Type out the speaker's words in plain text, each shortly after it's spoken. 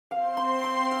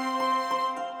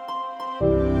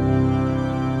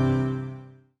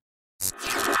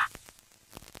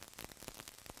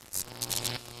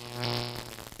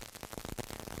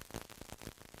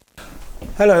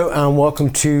Hello and welcome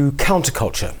to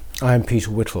Counterculture. I'm Peter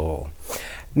Whittle.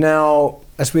 Now,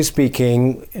 as we're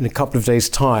speaking, in a couple of days'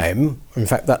 time, in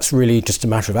fact that's really just a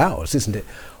matter of hours, isn't it?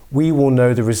 We will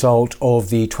know the result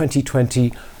of the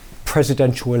 2020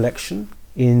 presidential election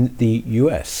in the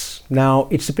US. Now,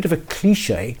 it's a bit of a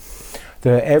cliche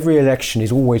that every election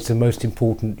is always the most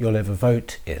important you'll ever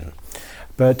vote in.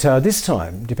 But this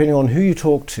time, depending on who you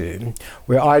talk to,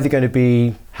 we're either going to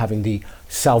be having the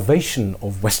salvation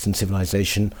of Western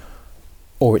civilization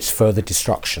or its further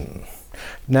destruction.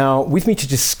 Now, with me to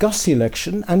discuss the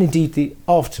election and indeed the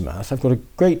aftermath, I've got a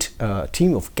great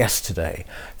team of guests today.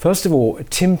 First of all,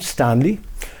 Tim Stanley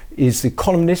is the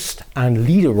columnist and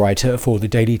leader writer for the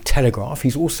Daily Telegraph.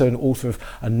 He's also an author of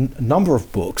a number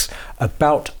of books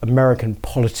about American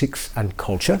politics and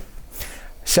culture.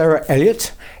 Sarah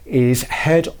Elliott is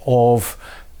head of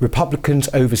Republicans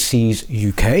Overseas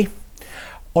UK.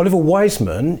 Oliver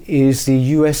Wiseman is the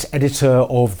US editor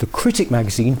of The Critic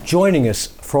magazine, joining us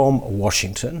from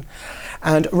Washington.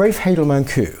 And Rafe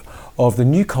Hadelman-Koo of the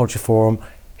New Culture Forum,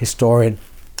 historian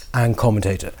and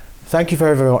commentator. Thank you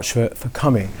very, very much for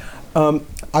coming.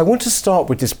 I want to start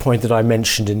with this point that I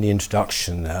mentioned in the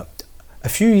introduction. A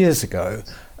few years ago,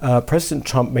 President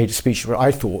Trump made a speech that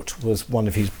I thought was one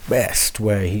of his best,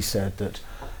 where he said that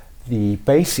the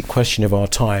basic question of our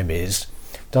time is,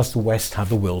 does the West have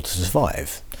the will to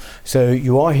survive? So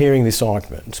you are hearing this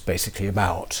argument basically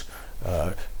about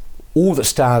all that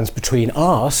stands between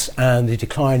us and the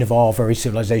decline of our very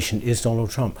civilization is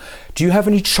Donald Trump. Do you have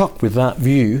any truck with that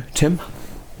view, Tim?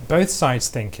 Both sides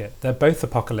think it. They're both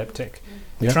apocalyptic.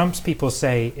 Yeah. Trump's people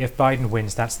say if Biden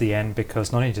wins, that's the end,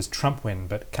 because not only does Trump win,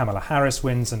 but Kamala Harris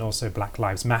wins, and also Black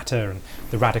Lives Matter and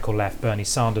the radical left, Bernie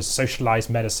Sanders, socialized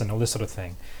medicine, all this sort of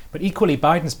thing. But equally,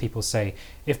 Biden's people say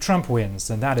if Trump wins,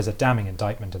 then that is a damning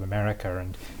indictment of America,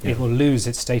 and it will lose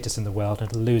its status in the world, and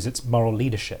it will lose its moral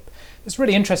leadership. It's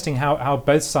really interesting how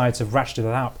both sides have ratcheted it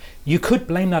out. You could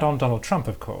blame that on Donald Trump,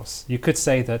 of course. You could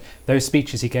say that those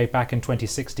speeches he gave back in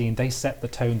 2016, they set the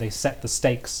tone, they set the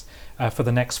stakes for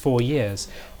the next 4 years.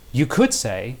 You could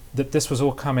say that this was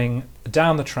all coming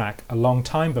down the track a long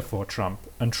time before Trump,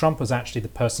 and Trump was actually the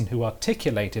person who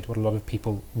articulated what a lot of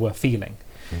people were feeling.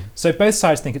 So both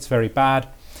sides think it's very bad.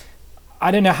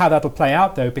 I don't know how that'll play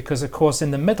out, though, because, of course,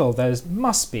 in the middle, there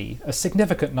must be a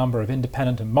significant number of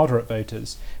independent and moderate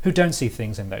voters who don't see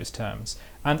things in those terms.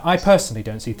 And I personally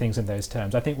don't see things in those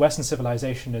terms. I think Western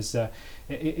civilization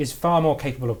is far more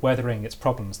capable of weathering its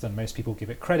problems than most people give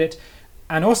it credit.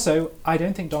 And also, I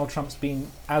don't think Donald Trump's been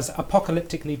as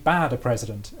apocalyptically bad a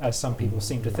president as some people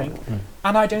seem to think.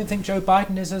 And I don't think Joe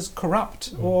Biden is as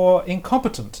corrupt or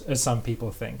incompetent as some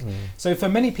people think. So for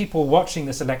many people watching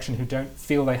this election who don't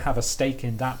feel they have a stake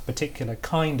in that particular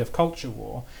kind of culture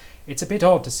war, it's a bit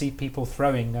odd to see people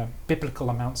throwing biblical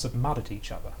amounts of mud at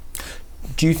each other.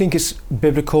 Do you think it's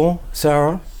biblical,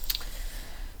 Sarah?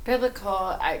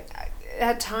 Biblical,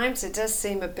 at times it does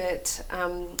seem a bit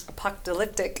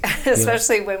apocalyptic,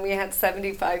 especially when we had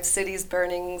 75 cities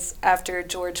burnings after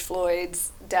George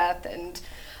Floyd's death, and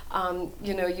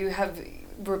you have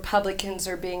Republicans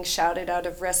are being shouted out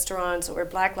of restaurants, or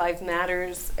Black Lives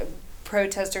Matters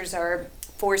protesters are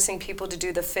forcing people to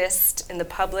do the fist in the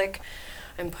public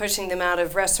and pushing them out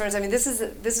of restaurants. I mean, this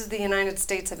is the United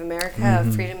States of America,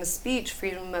 freedom of speech,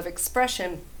 freedom of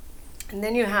expression. And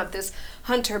then you have this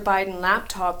Hunter Biden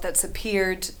laptop that's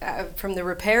appeared from the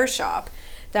repair shop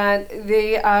that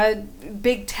the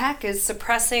big tech is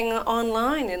suppressing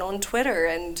online and on Twitter,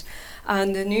 and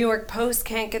the New York Post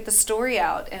can't get the story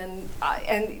out, and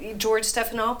George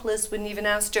Stephanopoulos wouldn't even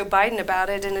ask Joe Biden about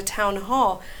it in a town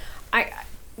hall.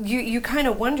 You kind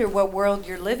of wonder what world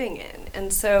you're living in.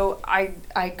 And so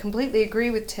I completely agree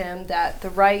with Tim that the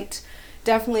right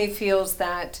definitely feels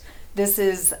that this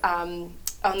is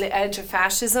on the edge of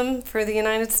fascism for the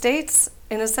United States,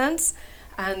 in a sense,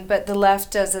 but the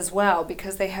left does as well,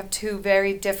 because they have two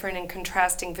very different and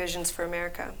contrasting visions for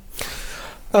America.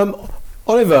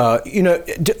 Oliver,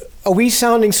 are we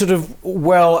sounding sort of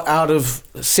well out of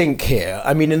sync here?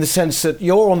 I mean, in the sense that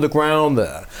you're on the ground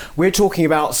there. We're talking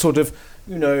about sort of,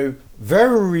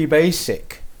 very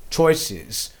basic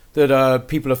choices that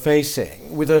people are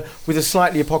facing with a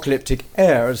slightly apocalyptic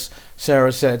air, as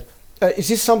Sarah said. Is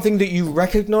this something that you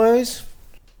recognise?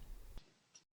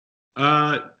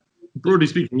 Broadly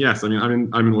speaking, yes. I mean,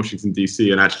 I'm in Washington D.C.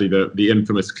 and actually the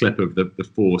infamous clip of the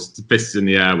forced fists in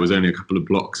the air was only a couple of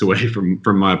blocks away from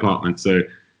my apartment. So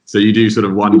you do sort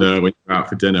of wonder when you're out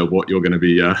for dinner what you're going to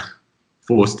be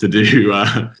forced to do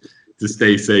to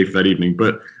stay safe that evening.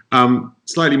 But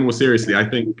slightly more seriously, I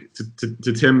think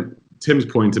to Tim's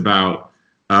point about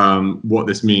what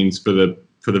this means for the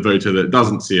for the voter that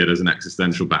doesn't see it as an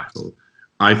existential battle?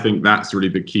 I think that's really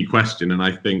the key question. And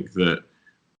I think that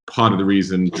part of the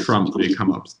reason Trump may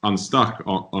come up unstuck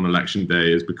on election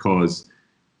day is because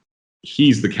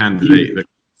he's the candidate that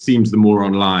seems the more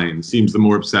online, seems the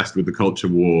more obsessed with the culture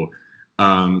war,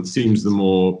 seems the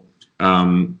more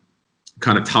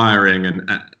kind of tiring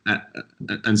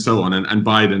and so on. And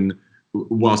Biden,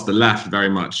 whilst the left very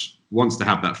much wants to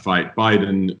have that fight,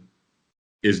 Biden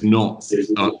is not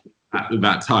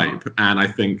that type. And I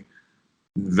think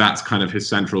that's kind of his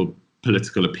central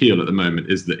political appeal at the moment,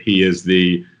 is that he is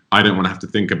the I don't want to have to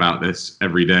think about this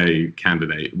every day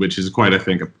candidate, which is quite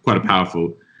a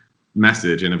powerful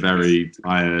message in a very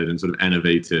tired and sort of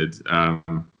enervated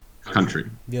country.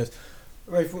 Yes.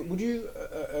 Rafe, would you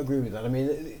agree with that? I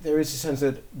mean, there is a sense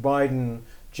that Biden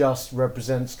just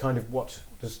represents kind of what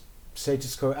the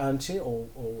status quo ante, or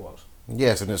what?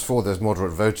 Yes, and it's for those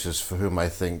moderate voters for whom I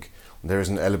think there is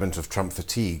an element of Trump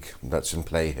fatigue that's in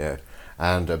play here.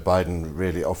 And Biden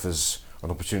really offers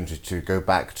an opportunity to go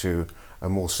back to a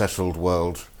more settled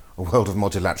world, a world of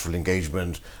multilateral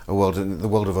engagement, the world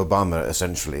of Obama,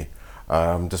 essentially.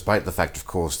 Despite the fact, of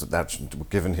course, that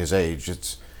given his age,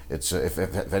 it's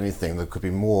if anything, there could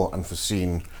be more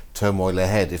unforeseen turmoil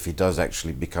ahead if he does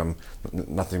actually become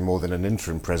nothing more than an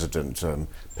interim president,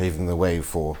 paving the way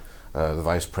for the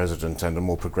vice president and a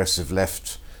more progressive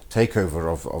left takeover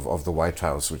of the White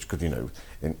House, which could,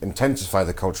 intensify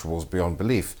the culture wars beyond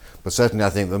belief. But certainly,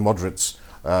 I think the moderates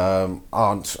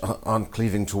aren't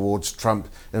cleaving towards Trump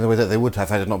in the way that they would have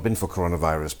had it not been for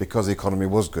coronavirus, because the economy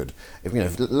was good.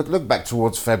 If look back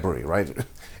towards February, right?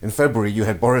 In February, you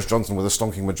had Boris Johnson with a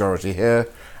stonking majority here,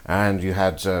 and you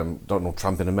had Donald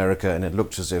Trump in America, and it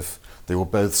looked as if they were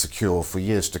both secure for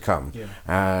years to come. Yeah.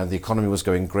 And the economy was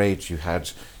going great. You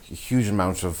had a huge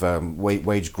amount of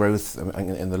wage growth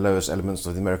in the lowest elements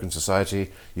of the American society.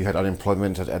 You had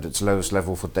unemployment at its lowest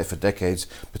level for decades,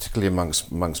 particularly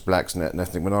amongst blacks and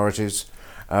ethnic minorities.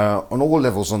 On all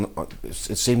levels,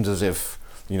 it seemed as if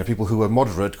people who were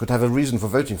moderate could have a reason for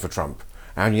voting for Trump.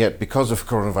 And yet, because of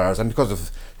coronavirus and because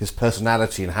of his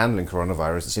personality in handling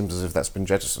coronavirus, it seems as if that's been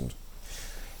jettisoned.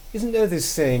 Isn't there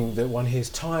this thing that one hears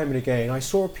time and again? I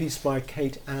saw a piece by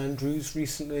Kate Andrews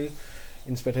recently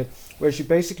in Spectator, where she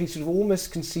basically sort of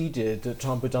almost conceded that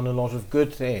Trump had done a lot of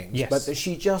good things, yes, but that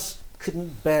she just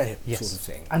couldn't bear him, yes, sort of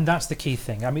thing. And that's the key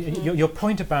thing. I mean, your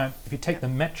point about, if you take the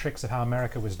metrics of how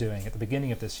America was doing at the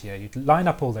beginning of this year, you'd line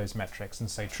up all those metrics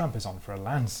and say Trump is on for a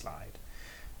landslide.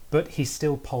 But he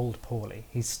still polled poorly.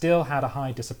 He still had a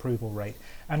high disapproval rate.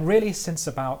 And really, since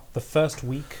about the first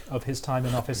week of his time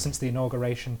in office, since the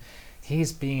inauguration,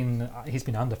 he's been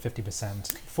under 50%,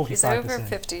 45%. He's over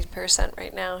 50%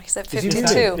 right now. He's at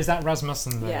 52. Is that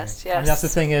Rasmussen? Yes. And that's the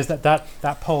thing, is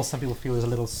that poll, some people feel, is a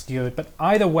little skewed. But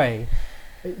either way,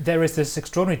 there is this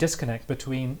extraordinary disconnect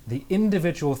between the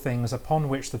individual things upon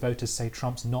which the voters say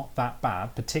Trump's not that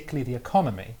bad, particularly the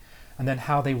economy, and then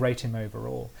how they rate him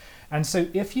overall. And so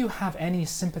if you have any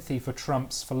sympathy for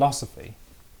Trump's philosophy,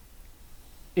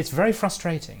 it's very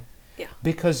frustrating. Yeah.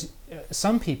 Because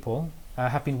some people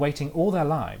have been waiting all their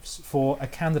lives for a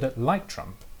candidate like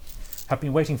Trump, have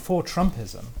been waiting for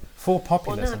Trumpism, for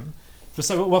populism, for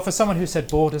someone who said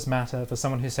borders matter, for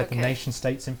someone who said the nation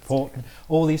state's important,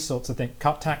 all these sorts of things,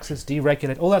 cut taxes,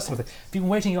 deregulate, all that sort of thing. You've been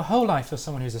waiting your whole life for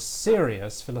someone who's a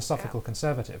serious philosophical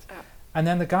conservative. And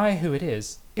then the guy who it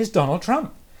is Donald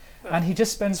Trump. And he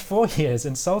just spends 4 years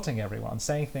insulting everyone,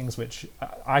 saying things which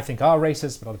I think are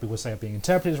racist, but other people say are being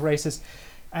interpreted as racist.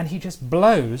 And he just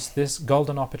blows this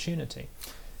golden opportunity.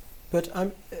 But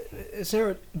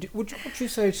Sarah, what you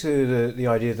say to the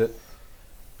idea that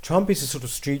Trump is a sort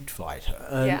of street fighter,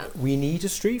 and we need a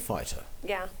street fighter?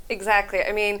 Yeah, exactly.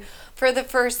 I mean, for the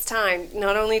first time,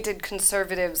 not only did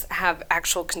conservatives have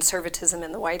actual conservatism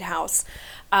in the White House,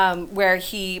 where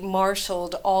he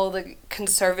marshaled all the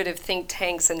conservative think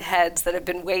tanks and heads that have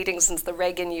been waiting since the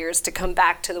Reagan years to come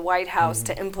back to the White House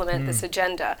to implement this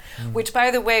agenda, which,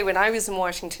 by the way, when I was in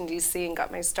Washington, D.C. and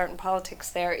got my start in politics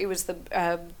there, it was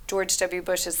the George W.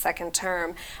 Bush's second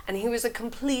term, and he was a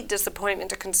complete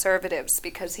disappointment to conservatives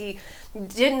because he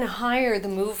didn't hire the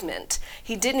movement.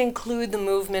 He didn't include the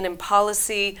movement in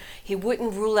policy. He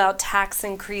wouldn't rule out tax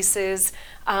increases.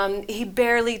 He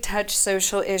barely touched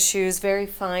social issues very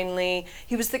finely.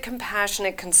 He was the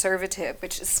compassionate conservative,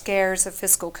 which scares a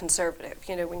fiscal conservative,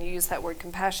 when you use that word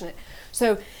compassionate.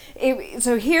 So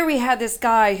here we had this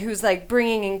guy who's like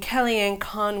bringing in Kellyanne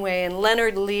Conway and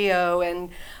Leonard Leo and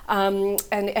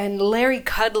Larry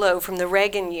Kudlow from the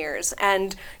Reagan years.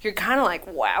 And you're kind of like,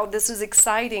 wow, this is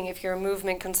exciting if you're a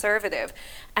movement conservative.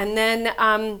 And then,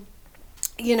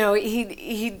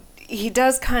 he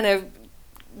does kind of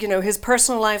his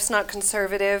personal life's not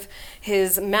conservative.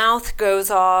 His mouth goes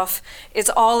off. It's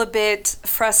all a bit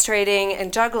frustrating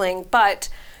and juggling, but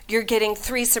you're getting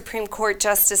 3 Supreme Court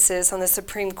justices on the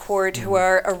Supreme Court who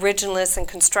are originalists and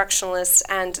constructionalists,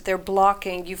 and they're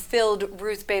blocking. You filled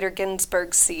Ruth Bader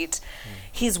Ginsburg's seat.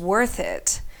 He's worth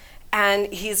it.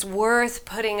 And he's worth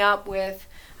putting up with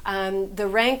the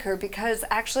rancor, because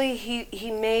actually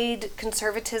he made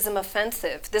conservatism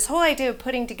offensive. This whole idea of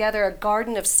putting together a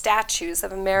garden of statues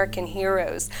of American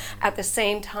heroes at the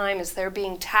same time as they're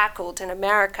being tackled in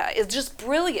America is just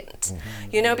brilliant,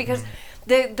 because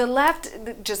the left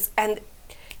and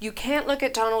you can't look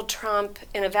at Donald Trump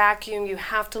in a vacuum. You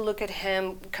have to look at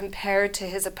him compared to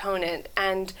his opponent.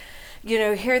 And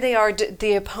here they are,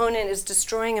 the opponent is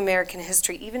destroying American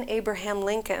history, even Abraham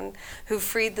Lincoln, who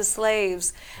freed the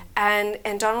slaves. And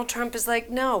Donald Trump is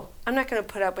like, no, I'm not going to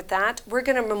put up with that. We're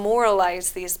going to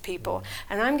memorialize these people.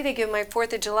 And I'm going to give my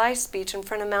 4th of July speech in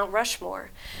front of Mount Rushmore.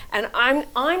 And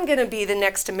I'm going to be the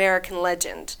next American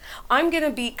legend. I'm going to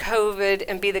beat COVID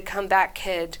and be the comeback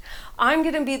kid. I'm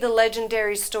going to be the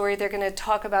legendary story they're going to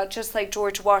talk about, just like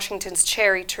George Washington's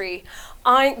cherry tree.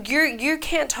 You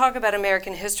can't talk about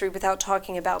American history without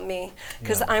talking about me,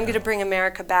 because I'm going to bring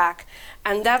America back.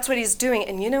 And that's what he's doing.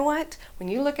 And you know what? When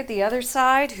you look at the other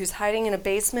side, who's hiding in a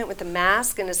basement with a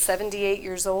mask and is 78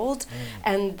 years old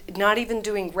and not even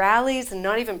doing rallies and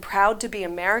not even proud to be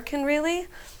American, really,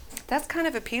 that's kind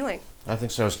of appealing. I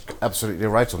think Sarah's absolutely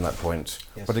right on that point.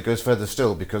 Yes. But it goes further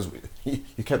still, because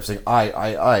you kept saying,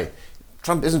 I.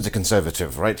 Trump isn't a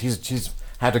conservative, right? He's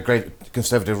had a great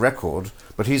conservative record,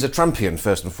 but he's a Trumpian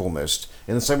first and foremost.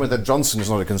 In the same way that Johnson is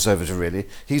not a conservative, really,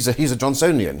 he's a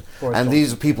Johnsonian. And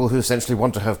these are people who essentially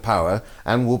want to have power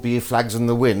and will be flags in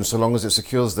the wind so long as it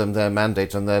secures them their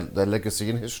mandate and their legacy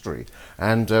in history.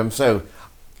 And so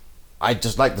I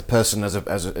just like the person as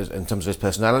in terms of his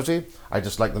personality. I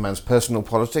just like the man's personal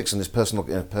politics and his personal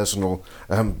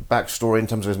backstory in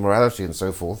terms of his morality and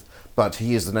so forth. But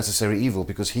he is the necessary evil,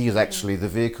 because he is actually the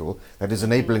vehicle that is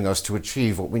enabling us to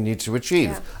achieve what we need to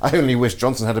achieve. Yeah. I only wish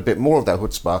Johnson had a bit more of that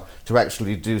chutzpah to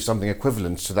actually do something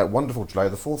equivalent to that wonderful July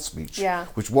the 4th speech,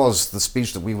 which was the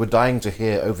speech that we were dying to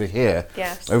hear over here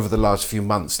over the last few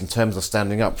months, in terms of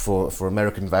standing up for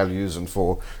American values and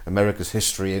for America's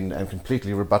history, and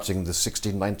completely rebutting the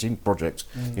 1619 project.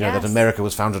 That America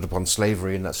was founded upon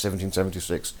slavery and that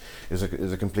 1776 is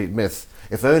a complete myth.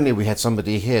 If only we had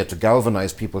somebody here to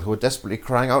galvanize people who are desperately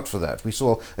crying out for that. We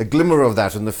saw a glimmer of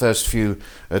that in the first few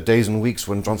days and weeks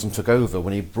when Johnson took over,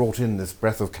 when he brought in this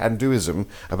breath of can-doism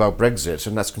about Brexit,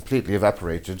 and that's completely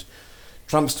evaporated.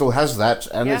 Trump still has that,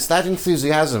 and it's that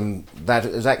enthusiasm that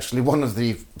is actually one of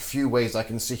the few ways I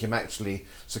can see him actually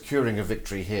securing a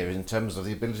victory here, in terms of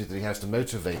the ability that he has to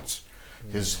motivate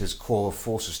his core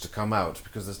forces to come out,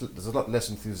 because there's a lot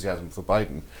less enthusiasm for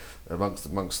Biden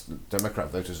amongst Democrat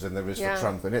voters than there is for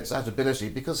Trump, and it's that ability,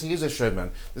 because he is a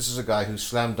showman. This is a guy who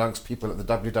slam dunks people at the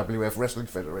WWF Wrestling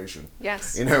Federation,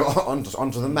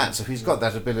 onto the mat, so he's got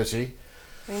that ability.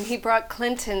 I mean, he brought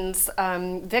Clinton's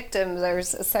victims, or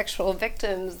sexual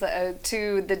victims,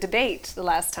 to the debate the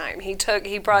last time.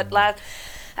 He brought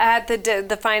at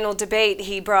the final debate,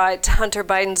 he brought Hunter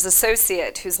Biden's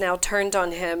associate, who's now turned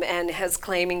on him and has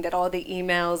claiming that all the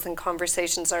emails and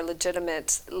conversations are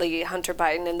legitimately Hunter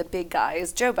Biden, and the big guy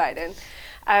is Joe Biden.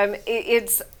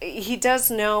 He does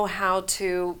know how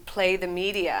to play the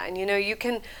media, and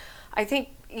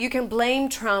you can blame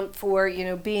Trump for,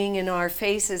 being in our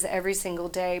faces every single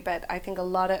day, but I think a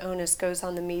lot of onus goes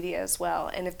on the media as well.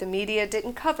 And if the media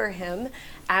didn't cover him,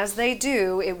 as they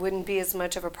do, it wouldn't be as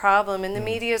much of a problem. And the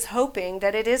media is hoping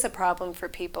that it is a problem for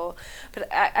people.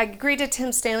 But I agree to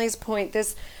Tim Stanley's point.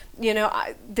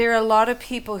 There are a lot of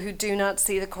people who do not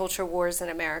see the culture wars in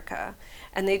America,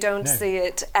 and they don't see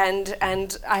it. And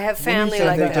I have family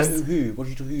like this. Who are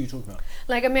you talking about?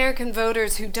 Like American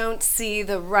voters who don't see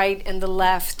the right and the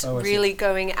left really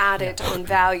going at it on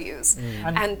values.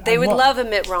 And they would love a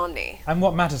Mitt Romney. And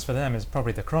what matters for them is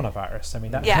probably the coronavirus. I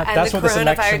mean, that's and what this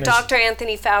election is. Dr.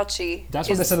 Anthony Fauci. That's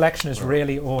what this election is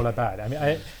really all about. I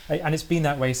mean, and it's been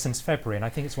that way since February, and I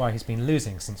think it's why he's been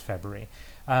losing since February.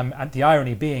 And the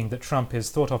irony being that Trump is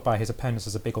thought of by his opponents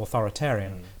as a big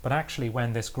authoritarian, but actually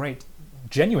when this great,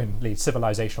 genuinely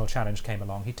civilizational challenge came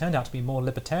along, he turned out to be more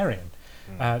libertarian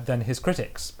than his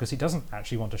critics, because he doesn't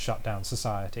actually want to shut down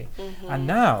society. And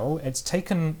now it's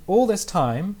taken all this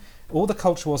time, all the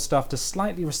cultural stuff to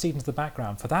slightly recede into the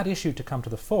background for that issue to come to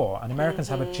the fore, and Americans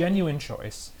have a genuine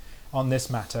choice on this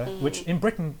matter, which in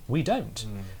Britain we don't.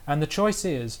 And the choice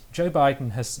is, Joe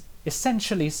Biden has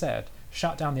essentially said,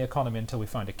 shut down the economy until we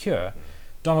find a cure.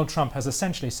 Donald Trump has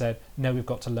essentially said, no, we've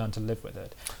got to learn to live with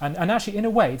it. And actually, in a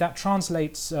way, that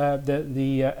translates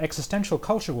the existential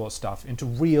culture war stuff into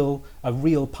a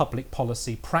real public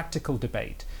policy, practical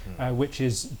debate, which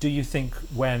is, do you think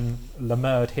when Le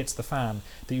Merde hits the fan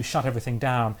that you shut everything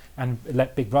down and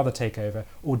let Big Brother take over?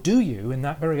 Or do you, in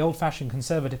that very old-fashioned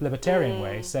conservative libertarian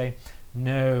way, say,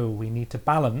 no, we need to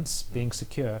balance being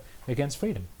secure against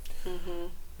freedom? Mm-hmm.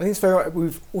 I think it's very right.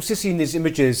 We've also seen these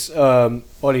images,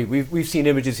 Ollie. We've seen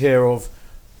images here of,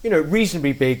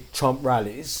 reasonably big Trump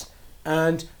rallies,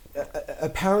 and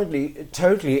apparently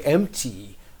totally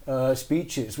empty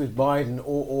speeches with Biden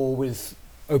or with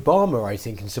Obama, I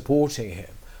think, in supporting him.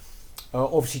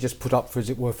 Obviously, just put up, as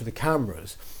it were, for the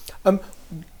cameras.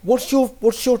 What's your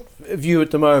view at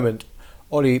the moment,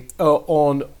 Ollie,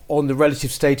 on the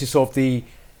relative status of the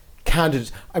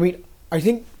candidates? I mean, I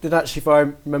think that actually, if I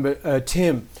remember,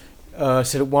 Tim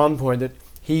said at one point that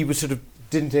he was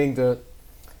didn't think that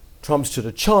Trump stood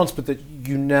a chance, but that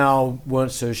you now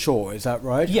weren't so sure. Is that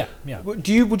right? Yeah. Would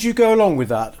you go along with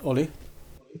that, Ollie?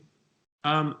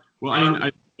 Well,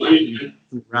 I mean,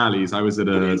 rallies. I was at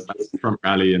a Trump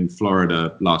rally in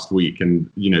Florida last week, and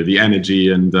the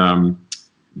energy and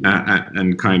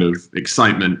kind of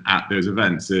excitement at those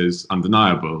events is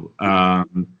undeniable.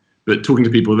 But talking to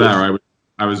people there,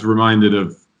 I was reminded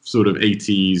of sort of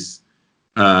 80s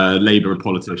Labour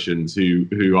politicians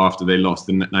who after they lost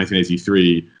in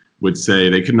 1983 would say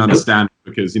they couldn't understand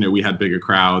because we had bigger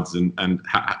crowds and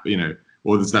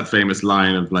or there's that famous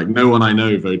line of like, no one I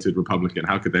know voted Republican,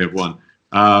 how could they have won?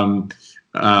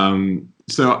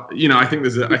 So I think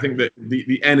that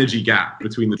the energy gap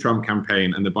between the Trump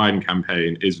campaign and the Biden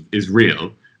campaign is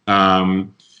real.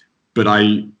 But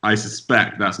I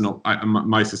suspect that's not.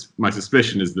 My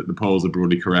suspicion is that the polls are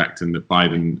broadly correct and that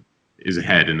Biden is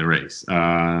ahead in the race,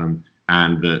 and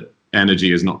that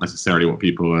energy is not necessarily what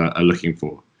people are looking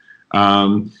for.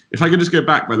 If I could just go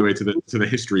back, by the way, to the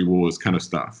history wars kind of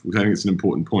stuff, because I think it's an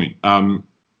important point.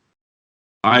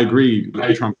 I agree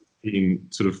that Trump has been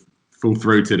sort of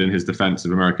full-throated in his defense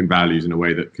of American values in a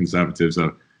way that conservatives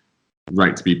are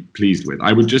right to be pleased with.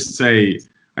 I would just say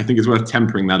I think it's worth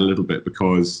tempering that a little bit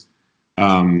because.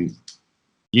 I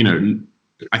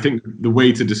think the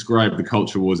way to describe the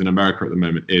culture wars in America at the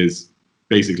moment is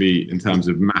basically in terms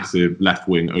of massive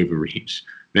left-wing overreach.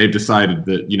 They've decided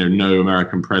that no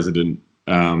American president,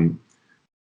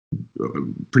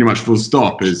 pretty much full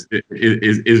stop,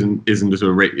 isn't just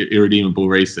irredeemable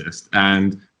racist,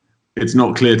 and it's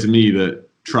not clear to me that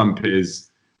Trump's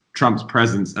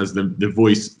presence as the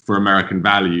voice for American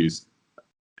values.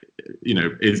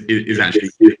 Is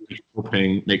actually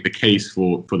helping make the case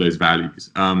for those values.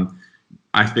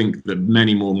 I think that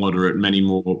many more moderate, many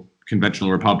more conventional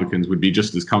Republicans would be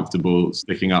just as comfortable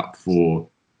sticking up for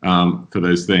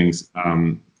those things,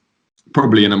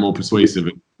 probably in a more persuasive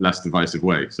and less divisive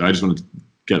way. So I just wanted to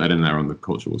get that in there on the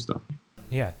cultural stuff.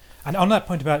 Yeah. And on that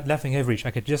point about left-wing overreach,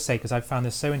 I could just say, because I found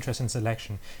this so interesting in this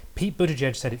election, Pete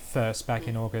Buttigieg said it first back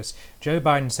in August. Joe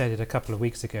Biden said it a couple of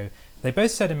weeks ago. They both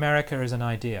said America is an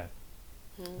idea.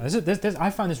 I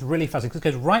find this really fascinating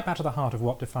because it goes right back to the heart of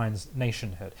what defines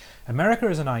nationhood. America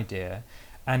is an idea,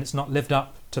 and it's not lived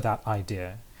up to that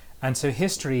idea. And so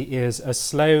history is a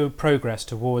slow progress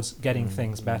towards getting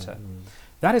things better.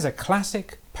 That is a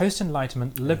classic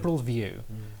post-Enlightenment liberal view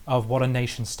of what a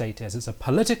nation state is. It's a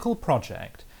political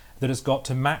project that has got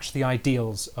to match the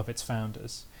ideals of its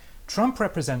founders. Trump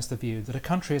represents the view that a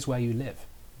country is where you live.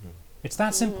 It's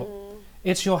that simple.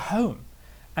 It's your home.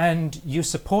 And you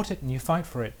support it and you fight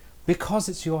for it because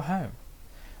it's your home.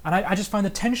 And I just find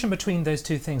the tension between those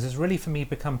two things has really, for me,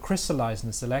 become crystallized in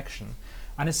this election.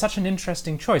 And it's such an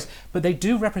interesting choice. But they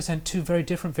do represent two very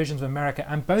different visions of America.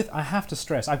 And both, I have to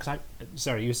stress,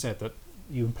 sorry, you said that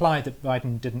you implied that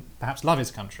Biden didn't perhaps love his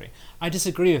country. I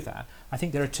disagree with that. I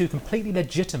think there are two completely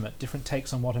legitimate different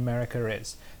takes on what America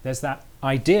is. There's that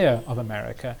idea of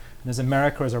America, and there's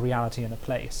America as a reality and a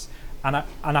place. And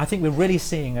I think we're really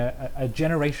seeing a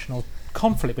generational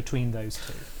conflict between those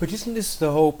two. But isn't this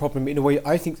the whole problem? In a way,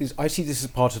 I see this as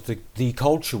part of the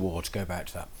culture war, to go back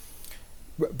to that.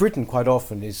 Britain quite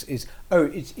often is it's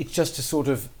just a sort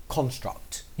of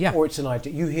construct, or it's an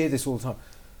idea. You hear this all the time.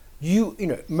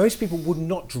 Most people would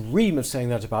not dream of saying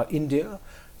that about India.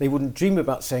 They wouldn't dream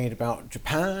about saying it about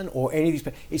Japan or any of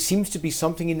these. It seems to be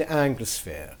something in the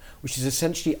Anglosphere, which is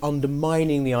essentially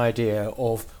undermining the idea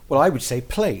of, well, I would say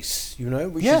place.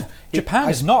 Japan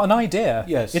is not an idea.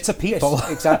 Yes, it's a people.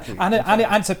 Yes, exactly. and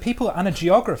it's a people and a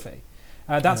geography.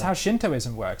 That's how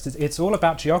Shintoism works. It's all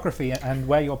about geography and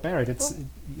where you're buried.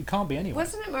 You can't be anywhere.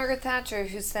 Wasn't it Margaret Thatcher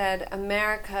who said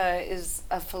America is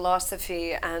a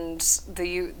philosophy and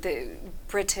the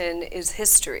Britain is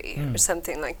history or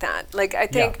something like that? Like, I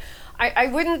think I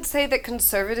wouldn't say that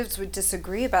conservatives would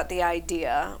disagree about the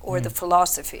idea or the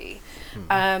philosophy.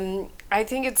 I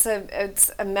think it's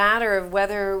a matter of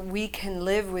whether we can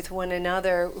live with one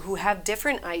another who have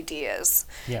different ideas.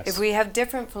 Yes. If we have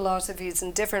different philosophies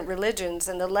and different religions,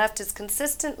 and the left is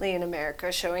consistently in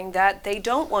America showing that they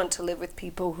don't want to live with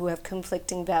people who have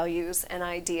conflicting values and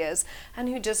ideas and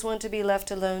who just want to be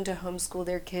left alone to homeschool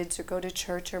their kids or go to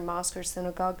church or mosque or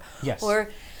synagogue or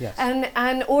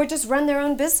just run their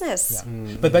own business.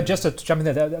 Yeah. But just to jump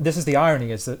in there, this is the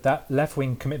irony, is that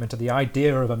left-wing commitment to the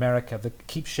idea of America that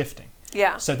keeps shifting.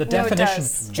 Yeah. So the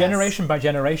definition, generation by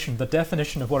generation, the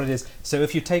definition of what it is. So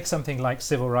if you take something like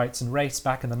civil rights and race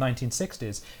back in the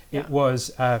 1960s, it was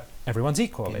everyone's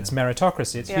equal. It's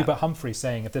meritocracy. It's Hubert Humphrey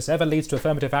saying, if this ever leads to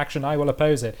affirmative action, I will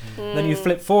oppose it. Then you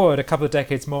flip forward a couple of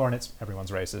decades more and it's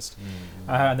everyone's racist.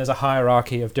 And there's a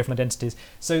hierarchy of different entities.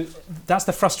 So that's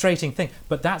the frustrating thing.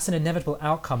 But that's an inevitable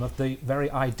outcome of the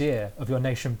very idea of your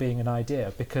nation being an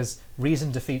idea, because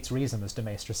reason defeats reason, as de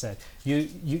Maistre said.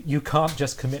 You can't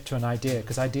just commit to an idea,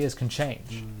 because ideas can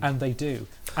change. And they do.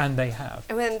 And they have.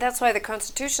 And that's why the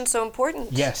Constitution's so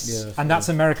important. Yes. And that's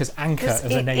America's anchor as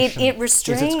a nation. It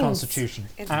restrains. Is its Constitution.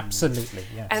 Absolutely,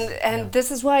 yes. And this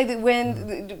is why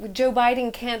when Joe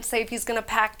Biden can't say if he's going to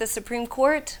pack the Supreme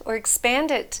Court or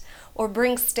expand it or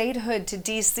bring statehood to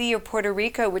D.C. or Puerto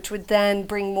Rico, which would then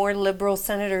bring more liberal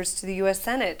senators to the U.S.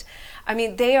 Senate. I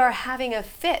mean, they are having a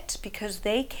fit because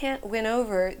they can't win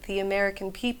over the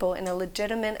American people in a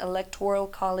legitimate electoral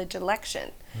college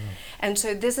election. And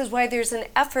so this is why there's an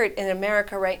effort in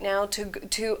America right now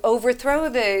to overthrow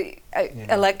the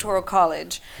electoral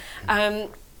college. And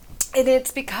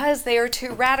it's because they are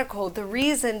too radical. The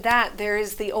reason that there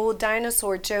is the old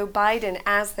dinosaur Joe Biden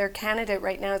as their candidate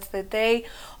right now is that they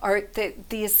are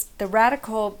the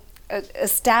radical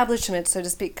establishment, so to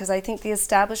speak, because I think the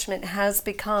establishment has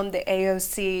become the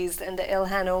AOCs and the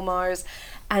Ilhan Omars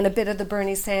and a bit of the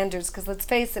Bernie Sanders, because let's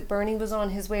face it, Bernie was on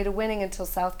his way to winning until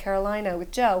South Carolina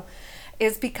with Joe,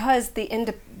 is because the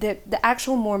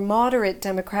actual more moderate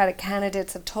Democratic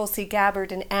candidates of Tulsi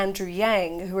Gabbard and Andrew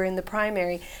Yang, who are in the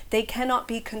primary, they cannot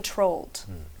be controlled.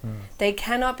 They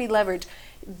cannot be leveraged.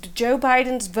 Joe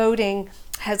Biden's voting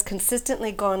has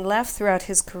consistently gone left throughout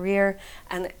his career,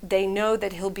 and they know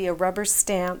that he'll be a rubber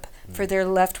stamp for their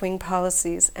left-wing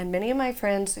policies. And many of my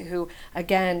friends who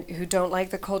don't like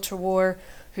the culture war,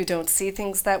 who don't see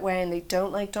things that way, and they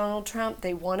don't like Donald Trump,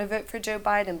 they want to vote for Joe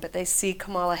Biden, but they see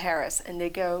Kamala Harris, and they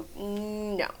go,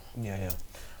 no. Yeah.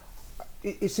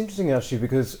 It's interesting, actually,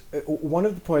 because one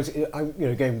of the points, I'm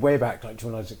going way back, like to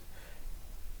when I was a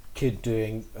kid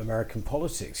doing American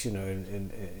politics,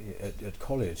 at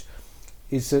college,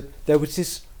 is that there was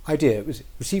this idea, it was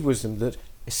received wisdom, that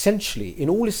essentially, in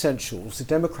all essentials, the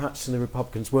Democrats and the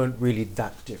Republicans weren't really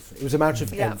that different. It was a matter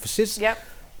of emphasis.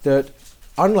 That,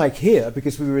 unlike here,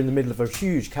 because we were in the middle of a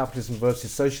huge capitalism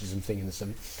versus socialism thing in the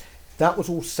 70s, that was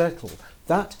all settled.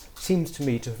 That seems to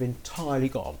me to have entirely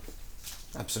gone.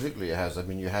 Absolutely, it has. I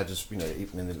mean, you had,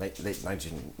 even in the late in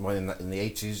the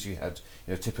 80s, you had,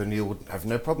 Tip O'Neill would have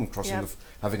no problem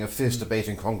having a fierce debate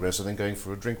in Congress and then going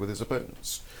for a drink with his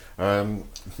opponents. Jonathan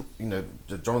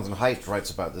Haidt writes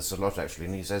about this a lot, actually,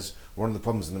 and he says one of the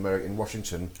problems in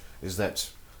Washington is that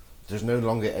there's no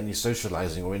longer any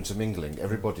socializing or intermingling.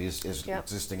 Everybody is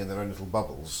existing in their own little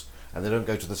bubbles, and they don't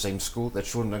go to the same school. Their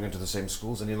children don't go to the same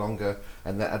schools any longer,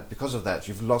 and because of that,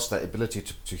 you've lost that ability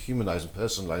to humanize and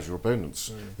personalize your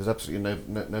opponents. There's absolutely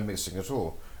no mixing at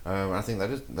all. I think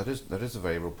that is a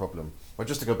very real problem. But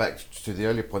just to go back to the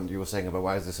earlier point you were saying about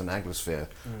why is this an Anglosphere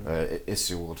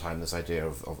issue all the time, this idea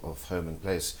of home and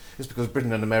place, it's because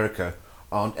Britain and America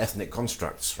aren't ethnic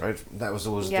constructs, right? That was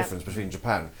always the difference between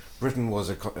Japan. Britain was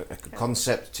a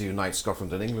concept to unite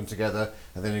Scotland and England together,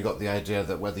 and then you got the idea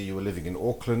that whether you were living in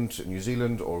Auckland, New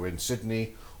Zealand, or in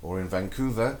Sydney, or in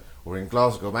Vancouver, or in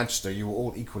Glasgow, Manchester, you were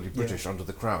all equally British under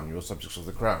the Crown. You were subjects of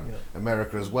the Crown.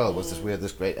 America as well was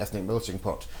this great ethnic melting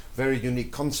pot. Very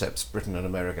unique concepts Britain and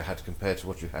America had compared to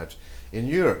what you had in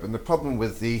Europe. And the problem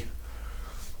with the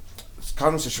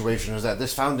current situation is that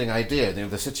this founding idea,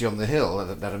 the city on the hill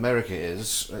that America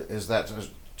is that, as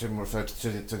Tim referred to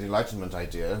the Enlightenment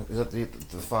idea, is that the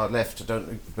far left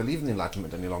don't believe in the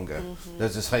Enlightenment any longer.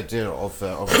 There's this idea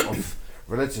of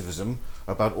relativism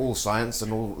about all science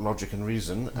and all logic and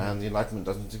reason, and the Enlightenment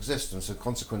doesn't exist, and so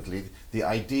consequently the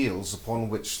ideals upon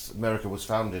which America was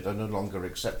founded are no longer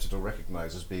accepted or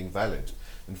recognized as being valid.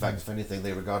 In fact, if anything,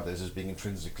 they regard those as being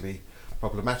intrinsically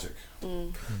problematic.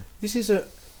 This is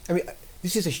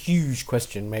a huge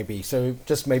question, maybe. So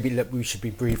just maybe we should be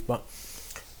brief. But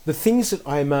the things that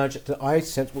I imagine, that I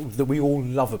sense, that we all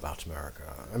love about America.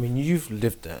 I mean, you've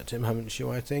lived there, Tim, haven't you?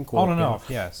 I think. On and off,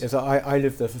 yes. Yes, I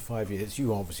lived there for 5 years.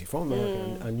 You obviously from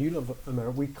America, and you love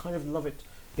America. We kind of love it.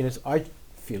 I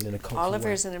feel in a cultural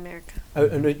Oliver's way. in America. Oh,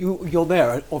 and you're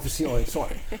there, obviously. Oh,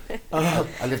 sorry.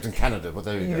 I lived in Canada, but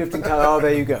there you go. You lived in Canada. Oh,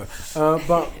 there you go.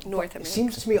 But North it America.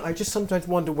 seems to me, I just sometimes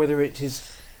wonder whether it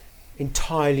is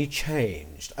entirely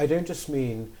changed. I don't just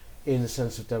mean in the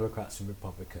sense of Democrats and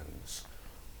Republicans,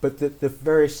 but the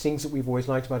various things that we've always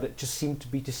liked about it just seem to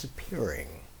be disappearing.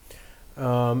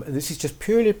 And this is just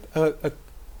purely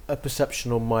a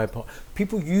perception on my part.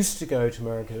 People used to go to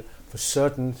America for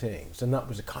certain things, and that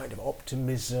was a kind of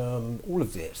optimism, all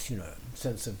of this,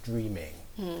 sense of dreaming.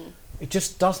 It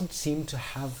just doesn't seem to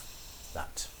have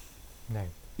that. No.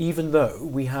 Even though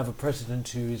we have a president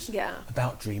who is Yeah.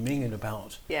 about dreaming and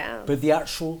about... Yeah. But the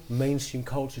actual mainstream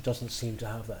culture doesn't seem to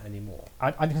have that anymore.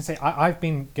 I'm going to say I've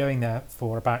been going there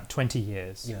for about 20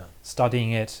 years, Yeah.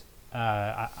 studying it,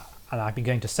 and I've been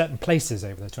going to certain places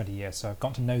over those 20 years, so I've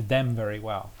got to know them very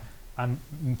well. And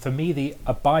for me, the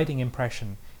abiding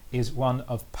impression is one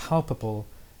of palpable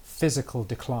physical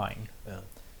decline. Yeah.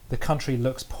 The country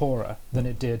looks poorer than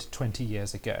it did 20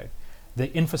 years ago.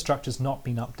 The infrastructure's not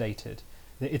been updated.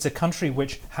 It's a country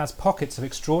which has pockets of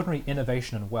extraordinary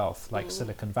innovation and wealth, like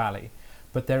Silicon Valley,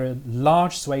 but there are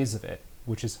large swathes of it,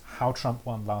 which is how Trump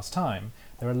won last time.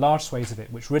 There are large swathes of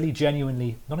it which really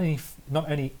genuinely not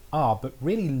only are, but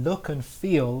really look and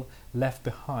feel left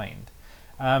behind.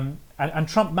 And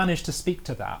Trump managed to speak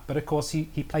to that, but of course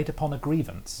he played upon a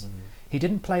grievance. He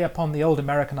didn't play upon the old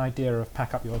American idea of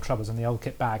pack up your troubles in the old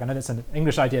kit bag. I know that's an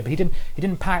English idea, but he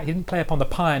didn't play upon the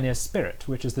pioneer spirit,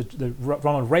 which is the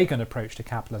Ronald Reagan approach to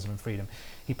capitalism and freedom.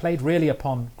 He played really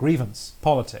upon grievance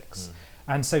politics,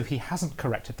 and so he hasn't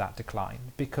corrected that decline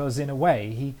because, in a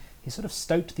way, he sort of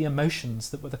stoked the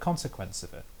emotions that were the consequence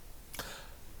of it.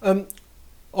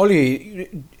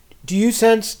 Ollie, do you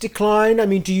sense decline? I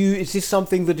mean, is this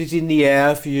something that is in the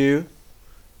air for you?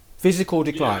 Physical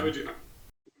decline? Yeah,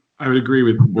 I would agree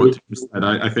with what you said.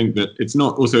 I think that it's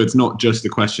not just a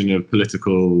question of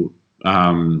political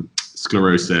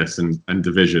sclerosis and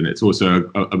division. It's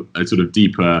also a sort of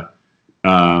deeper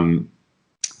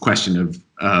question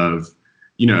of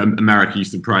America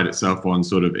used to pride itself on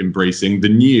sort of embracing the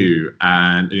new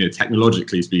and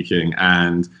technologically speaking,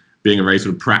 and being a very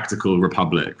sort of practical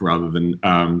republic rather than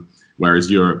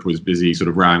whereas Europe was busy sort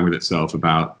of rowing with itself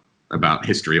about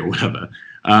history or whatever.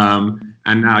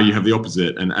 And now you have the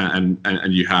opposite, and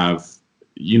you have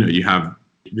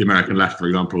the American left, for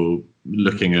example,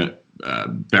 looking at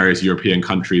various European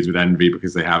countries with envy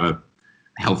because they have a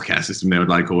healthcare system they would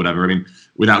like or whatever. I mean,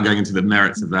 without going into the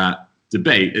merits of that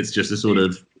debate, it's just a sort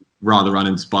of rather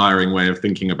uninspiring way of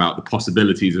thinking about the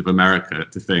possibilities of America,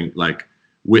 to think like,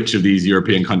 which of these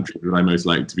European countries would I most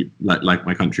like to be like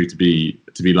my country to be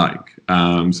like?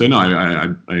 So no,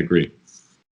 I agree.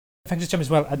 If I can just jump as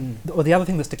well, or the other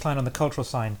thing that's declined on the cultural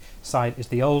side is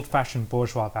the old-fashioned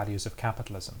bourgeois values of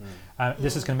capitalism.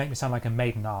 This is going to make me sound like a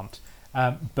maiden aunt,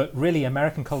 but really,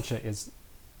 American culture is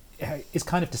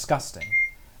kind of disgusting.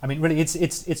 I mean, really, it's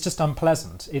just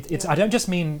unpleasant. I don't just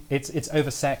mean it's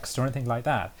oversexed or anything like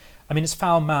that. I mean, it's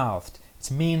foul-mouthed, it's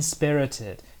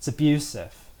mean-spirited, it's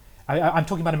abusive. I'm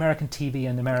talking about American TV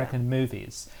and American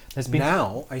movies. There's been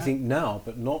I think now,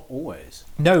 but not always.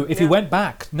 No, if you went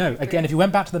back to the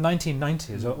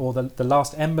 1990s or the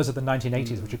last embers of the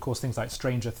 1980s, which of course things like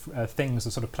Stranger Things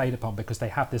are sort of played upon because they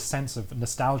have this sense of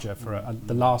nostalgia for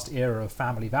the last era of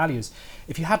family values.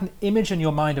 If you had an image in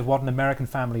your mind of what an American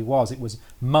family was, it was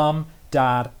mum,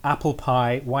 dad, apple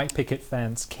pie, white picket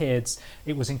fence, kids.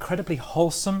 It was incredibly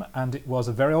wholesome, and it was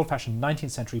a very old-fashioned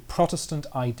 19th century Protestant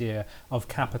idea of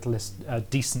capitalist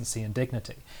decency and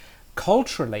dignity.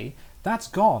 Culturally, that's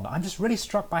gone. I'm just really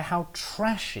struck by how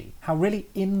trashy, how really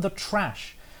in the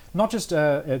trash, not just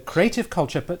a creative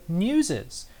culture, but news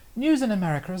is. News in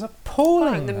America is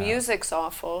appalling. The music's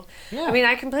awful. Yeah. I mean,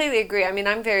 I completely agree. I mean,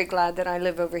 I'm very glad that I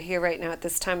live over here right now at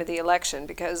this time of the election,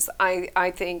 because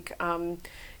I think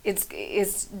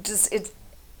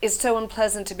it's so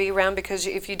unpleasant to be around, because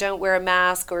if you don't wear a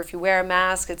mask, or if you wear a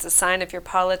mask, it's a sign of your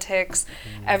politics.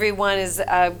 Everyone is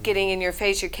getting in your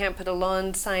face. You can't put a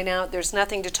lawn sign out. There's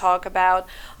nothing to talk about.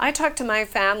 I talk to my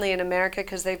family in America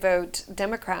because they vote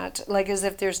Democrat, like as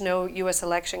if there's no U.S.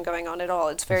 election going on at all.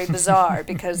 It's very bizarre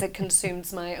because it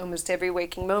consumes my almost every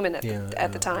waking moment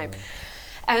at the time.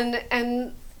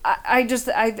 And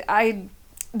I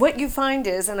what you find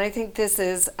is, and I think this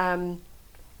is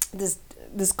this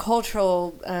this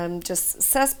cultural just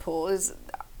cesspool is,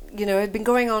 had been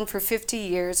going on for 50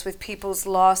 years with people's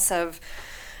loss of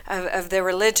their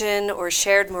religion or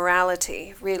shared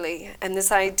morality, really. And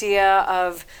this idea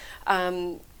of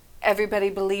everybody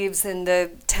believes in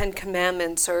the Ten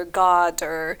Commandments or God,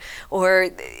 or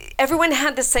everyone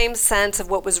had the same sense of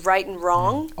what was right and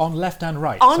wrong. On left and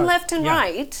right. On left and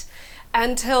right.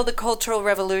 Until the Cultural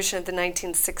Revolution of the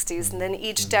 1960s, and then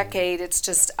each decade, it's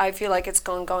just, I feel like it's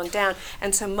gone down.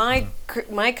 And so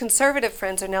my conservative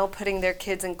friends are now putting their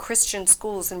kids in Christian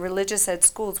schools and religious ed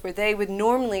schools where they would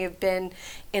normally have been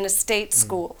in a state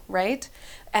school, right?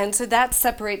 And so that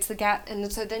separates the gap, and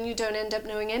so then you don't end up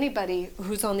knowing anybody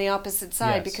who's on the opposite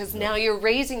side, because now you're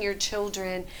raising your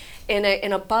children in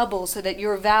a bubble so that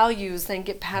your values then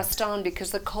get passed on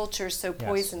because the culture is so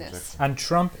poisonous. Exactly. And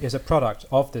Trump is a product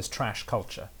of this trash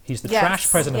culture. He's the trash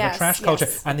president of the trash culture.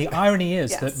 And the irony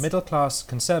is that middle-class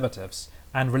conservatives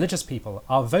and religious people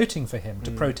are voting for him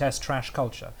to protest trash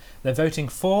culture. They're voting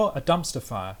for a dumpster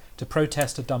fire to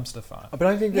protest a dumpster fire. But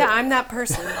I think that I'm that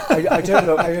person. I don't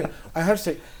know. I have to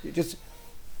say,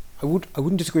 I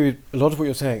wouldn't disagree with a lot of what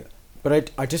you're saying,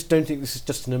 but I just don't think this is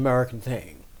just an American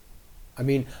thing. I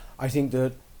mean, I think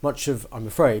that I'm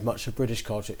afraid much of British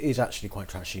culture is actually quite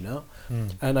trashy now.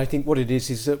 And I think what it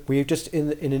is that we're just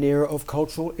in an era of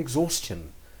cultural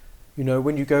exhaustion.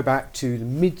 When you go back to the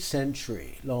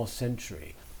mid-century, last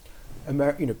century,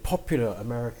 popular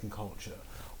American culture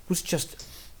was just,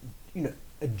 a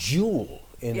jewel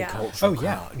in the cultural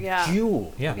crown.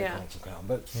 Jewel in the cultural crown.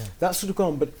 But that's sort of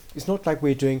gone. But it's not like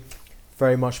we're doing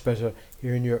very much better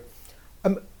here in Europe.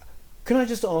 Can I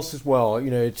just ask as well,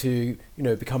 to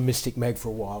become Mystic Meg for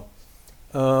a while?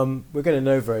 We're going to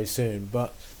know very soon.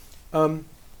 But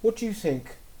what do you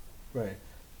think, Ray?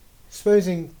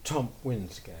 Supposing Trump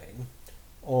wins again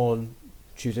on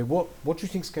Tuesday, what do you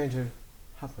think is going to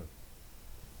happen?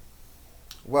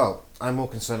 Well, I'm more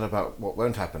concerned about what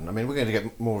won't happen. I mean, we're going to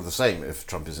get more of the same if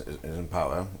Trump is in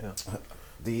power. Yeah.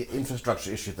 The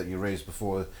infrastructure issue that you raised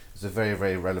before is a very,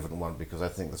 very relevant one, because I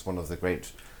think that's one of the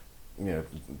great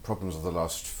problems of the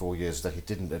last 4 years, that he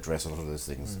didn't address a lot of those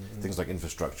things, things like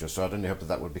infrastructure. So I'd only hope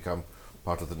that would become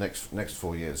part of the next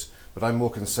 4 years. But I'm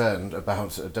more concerned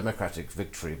about a Democratic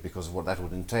victory because of what that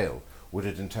would entail. Would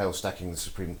it entail stacking the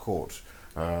Supreme Court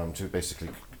to basically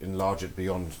enlarge it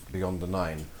beyond the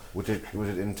 9? Would it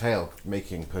entail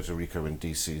making Puerto Rico and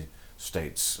DC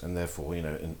states, and therefore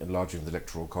enlarging the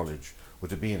Electoral College?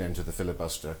 Would it be an end to the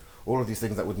filibuster? All of these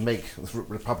things that would make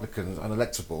Republicans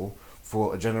unelectable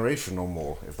for a generation or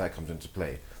more, if that comes into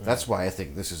play. That's why I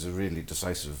think this is a really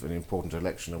decisive and important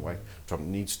election, and why Trump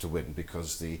needs to win,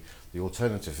 because the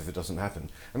alternative, if it doesn't happen,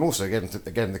 and also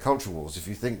again the culture wars. If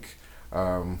you think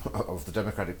of the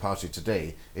Democratic Party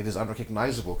today, it is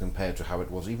unrecognizable compared to how it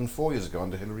was even 4 years ago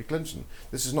under Hillary Clinton.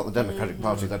 This is not the Democratic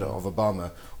Party that of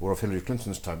Obama or of Hillary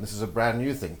Clinton's time. This is a brand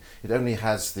new thing. It only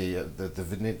has the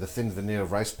thin veneer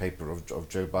of rice paper of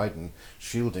Joe Biden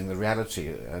shielding the reality,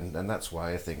 and that's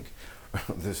why I think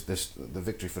the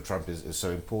victory for Trump is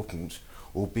so important,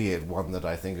 albeit one that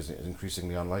I think is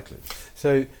increasingly unlikely.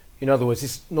 So, in other words,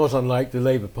 it's not unlike the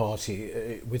Labour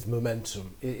Party with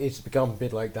momentum. It's become a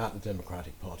bit like that, the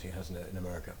Democratic Party, hasn't it, in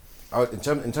America? In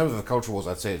terms of the culture wars,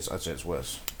 I'd say it's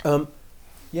worse. What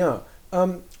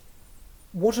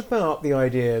about the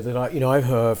idea that I've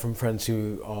heard from friends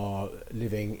who are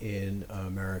living in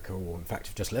America, or in fact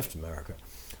have just left America,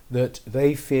 that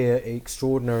they fear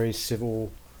extraordinary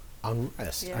civil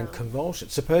unrest and convulsion.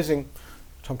 Supposing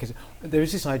Trump gets, there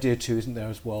is this idea too, isn't there,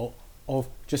 as well, of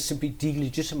just simply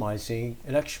delegitimizing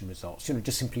election results,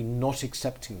 just simply not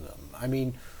accepting them. I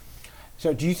mean,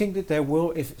 so do you think that there will,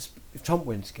 if Trump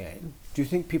wins again, do you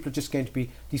think people are just going to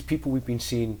be, these people we've been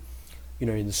seeing,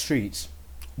 in the streets,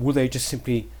 will they just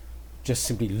simply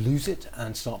lose it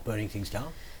and start burning things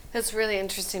down? That's really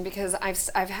interesting, because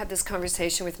I've had this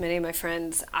conversation with many of my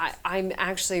friends. I'm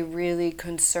actually really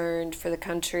concerned for the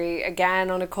country,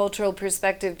 again, on a cultural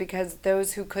perspective, because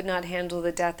those who could not handle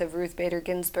the death of Ruth Bader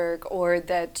Ginsburg, or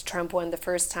that Trump won the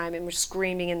first time and were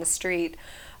screaming in the street,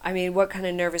 I mean, what kind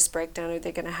of nervous breakdown are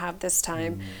they going to have this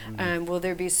time? Will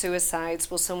there be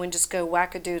suicides? Will someone just go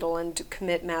wackadoodle and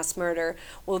commit mass murder?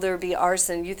 Will there be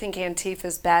arson? You think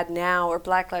Antifa's bad now, or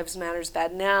Black Lives Matter's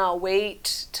bad now?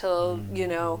 Wait till,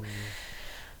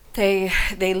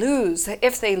 they lose,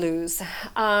 if they lose.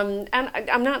 And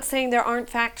I'm not saying there aren't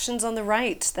factions on the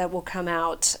right that will come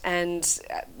out and,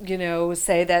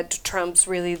 say that Trump's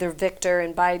really the victor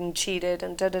and Biden cheated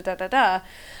and da-da-da-da-da.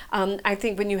 I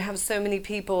think when you have so many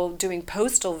people doing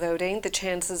postal voting, the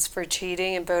chances for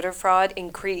cheating and voter fraud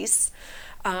increase.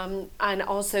 and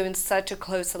also in such a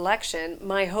close election.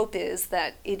 My hope is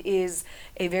that it is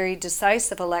a very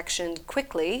decisive election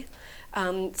quickly,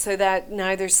 so that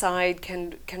neither side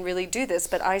can really do this.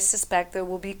 But I suspect there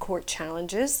will be court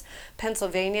challenges.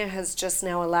 Pennsylvania has just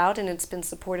now allowed, and it's been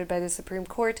supported by the Supreme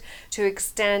Court, to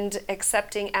extend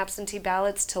accepting absentee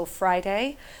ballots till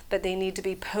Friday, but they need to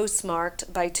be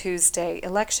postmarked by Tuesday,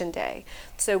 Election Day.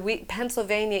 So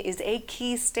Pennsylvania is a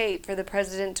key state for the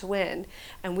president to win,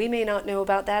 and we may not know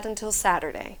about that until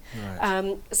Saturday.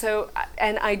 Right.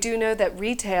 And I do know that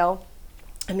retail,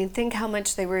 I mean, think how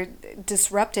much they were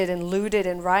disrupted and looted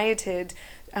and rioted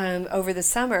over the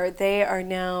summer. They are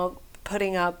now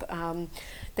putting up,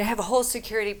 they have whole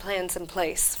security plans in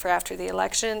place for after the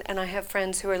election. And I have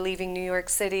friends who are leaving New York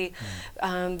City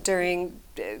during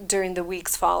the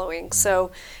weeks following.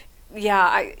 So,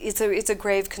 yeah, it's a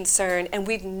grave concern. And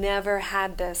we've never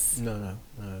had this. No.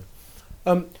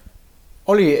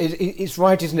 Ollie, it's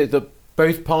right, isn't it, that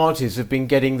both parties have been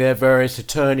getting their various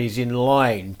attorneys in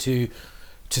line to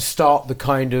start the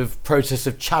kind of process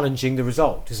of challenging the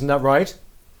result. Isn't that right?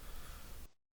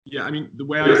 Yeah, I mean, the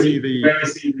way I see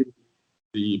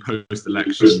the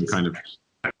post-election kind of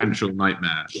potential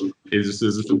nightmare is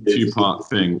a sort of two-part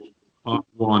thing. Part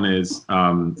one is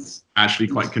actually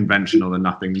quite conventional and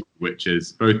nothing new, which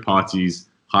is both parties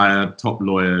hire top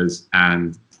lawyers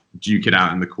and duke it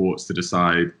out in the courts to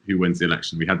decide who wins the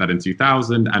election. We had that in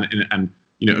 2000, and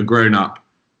a grown-up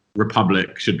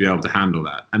republic should be able to handle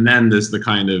that. And then there's the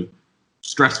kind of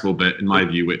stressful bit, in my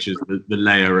view, which is the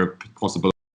layer of possible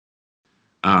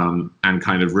and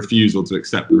kind of refusal to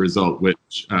accept the result,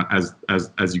 which, as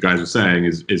you guys were saying,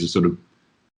 is a sort of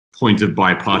point of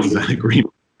bipartisan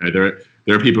agreement. There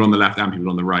are people on the left and people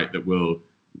on the right that will,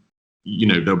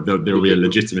 there will be a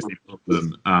legitimacy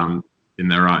problem in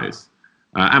their eyes.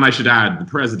 And I should add, the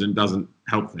president doesn't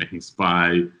help things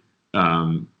by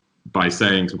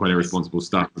saying some quite irresponsible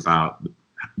stuff about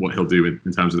what he'll do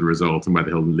in terms of the result and whether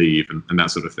he'll leave and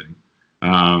that sort of thing.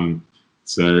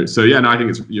 So yeah, no, I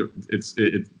think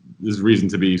there's reason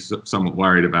to be somewhat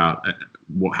worried about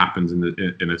what happens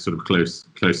in a sort of close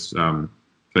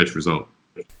result.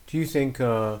 Do you think,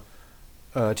 Tim,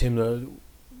 that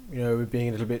we're being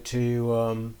a little bit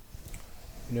too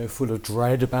full of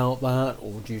dread about that,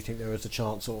 or do you think there is a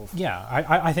chance of? Yeah,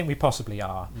 I think we possibly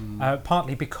are.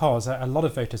 Partly because a lot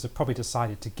of voters have probably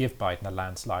decided to give Biden a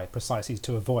landslide precisely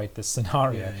to avoid this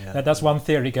scenario. Yeah. That's one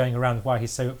theory going around of why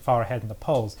he's so far ahead in the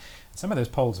polls. Some of those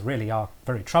polls really are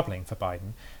very troubling for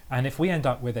Biden. And if we end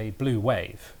up with a blue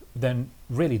wave, then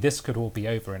really this could all be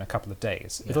over in a couple of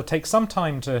days. It'll take some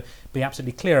time to be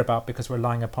absolutely clear about, because we're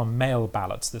relying upon mail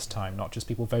ballots this time, not just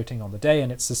people voting on the day,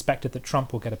 and it's suspected that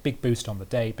Trump will get a big boost on the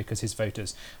day because his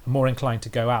voters are more inclined to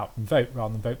go out and vote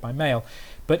rather than vote by mail.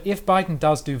 But if Biden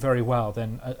does do very well,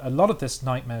 then a lot of this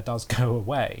nightmare does go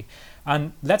away.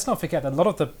 And let's not forget that a lot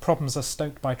of the problems are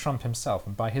stoked by Trump himself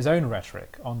and by his own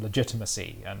rhetoric on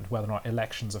legitimacy and whether or not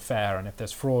elections are fair and if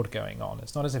there's fraud going on.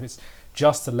 It's not as if it's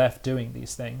just the left doing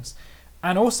these things.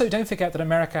 And also, don't forget that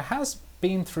America has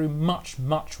been through much,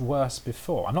 much worse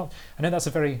before. I know that's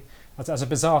a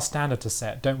bizarre standard to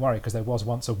set. Don't worry, because there was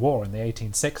once a war in the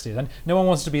 1860s, and no one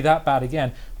wants to be that bad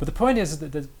again. But the point is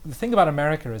that the thing about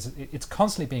America is it's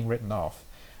constantly being written off,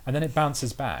 and then it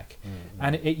bounces back.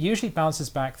 And it usually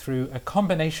bounces back through a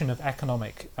combination of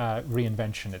economic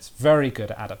reinvention. It's very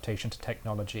good at adaptation to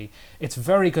technology. It's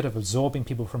very good at absorbing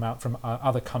people from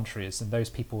other countries, and those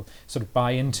people sort of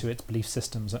buy into its belief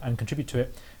systems and contribute to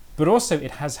it. But also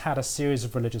it has had a series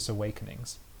of religious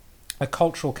awakenings,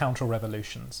 cultural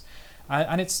counter-revolutions.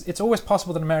 And it's always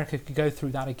possible that America could go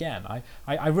through that again.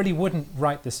 I really wouldn't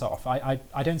write this off. I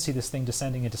don't see this thing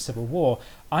descending into civil war.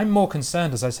 I'm more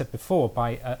concerned, as I said before,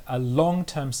 by a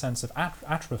long-term sense of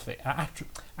atrophy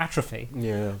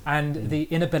and the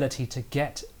inability to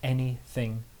get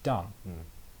anything done.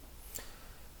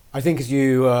 I think, as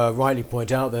you rightly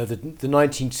point out there, the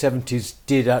 1970s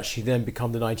did actually then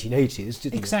become the 1980s,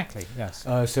 didn't it? Exactly, yes.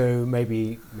 So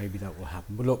maybe that will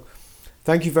happen. But look,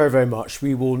 thank you very, very much.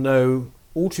 We will know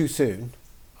all too soon,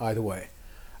 either way.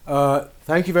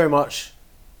 Thank you very much,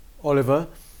 Oliver.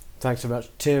 Thanks so much,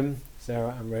 Tim,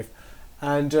 Sarah, and Rafe.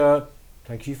 And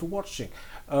thank you for watching.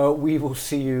 We will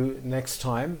see you next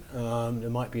time. There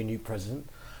might be a new president.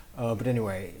 But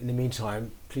anyway, in the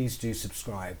meantime, please do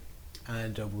subscribe.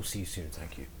 And we'll see you soon.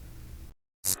 Thank you.